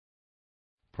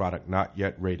Product not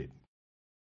yet rated.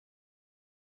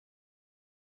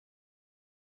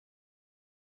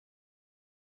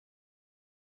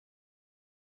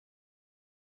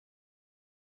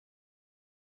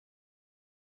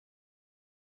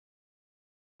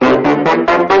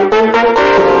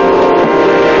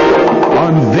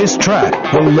 On this track,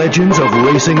 the legends of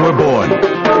racing were born.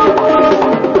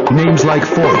 Names like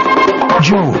Foyt,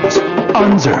 Jones,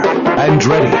 Unser,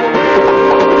 Andretti.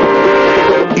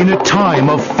 In a time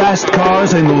of fast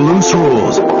cars and loose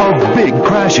rules, of big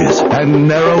crashes and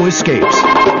narrow escapes,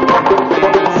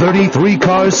 33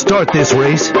 cars start this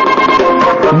race.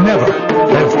 Never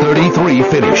have 33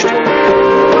 finished.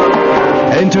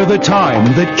 Enter the time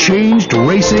that changed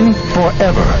racing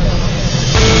forever.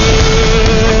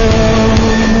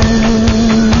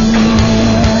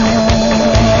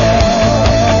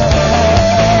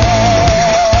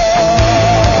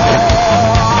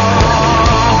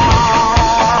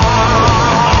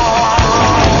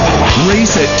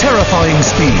 Race at terrifying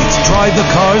speeds. Drive the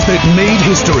cars that made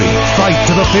history. Fight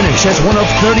to the finish as one of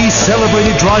 30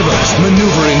 celebrated drivers,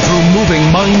 maneuvering through moving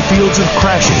minefields of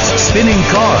crashes, spinning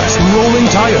cars,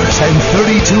 rolling tires, and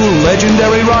 32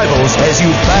 legendary rivals as you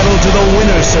battle to the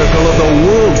winner's circle of the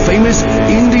world-famous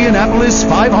Indianapolis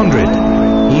 500.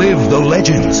 Live the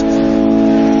legends.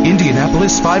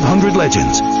 Indianapolis 500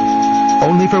 Legends.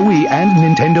 Only for Wii and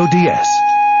Nintendo DS.